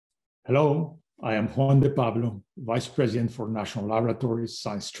Hello, I am Juan de Pablo, Vice President for National Laboratories,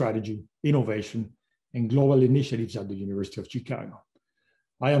 Science Strategy, Innovation, and Global Initiatives at the University of Chicago.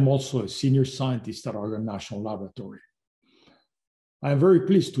 I am also a Senior Scientist at Argonne National Laboratory. I am very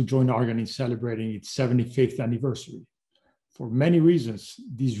pleased to join Argonne in celebrating its 75th anniversary. For many reasons,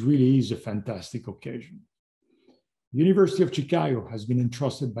 this really is a fantastic occasion. The University of Chicago has been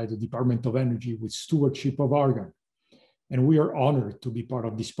entrusted by the Department of Energy with stewardship of Argonne, and we are honored to be part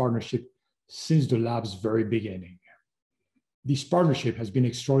of this partnership since the lab's very beginning. This partnership has been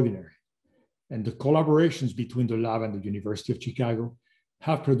extraordinary, and the collaborations between the lab and the University of Chicago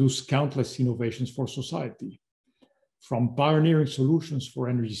have produced countless innovations for society, from pioneering solutions for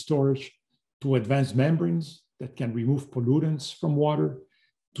energy storage to advanced membranes that can remove pollutants from water,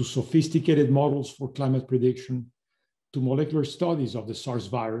 to sophisticated models for climate prediction, to molecular studies of the SARS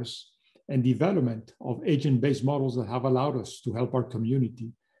virus, and development of agent-based models that have allowed us to help our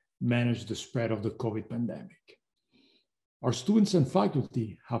community manage the spread of the COVID pandemic. Our students and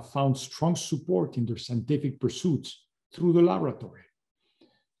faculty have found strong support in their scientific pursuits through the laboratory.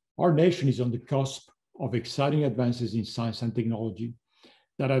 Our nation is on the cusp of exciting advances in science and technology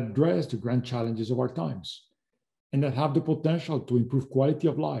that address the grand challenges of our times and that have the potential to improve quality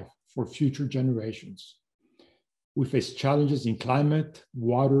of life for future generations. We face challenges in climate,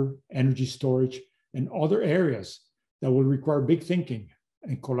 water, energy storage, and other areas that will require big thinking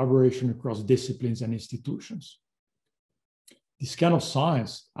and collaboration across disciplines and institutions. This kind of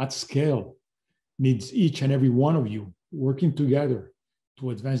science at scale needs each and every one of you working together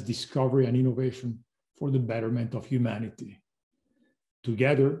to advance discovery and innovation for the betterment of humanity.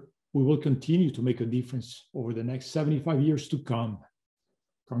 Together, we will continue to make a difference over the next 75 years to come.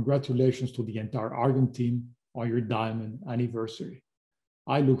 Congratulations to the entire Argonne team on your diamond anniversary.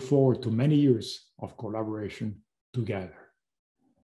 I look forward to many years of collaboration together.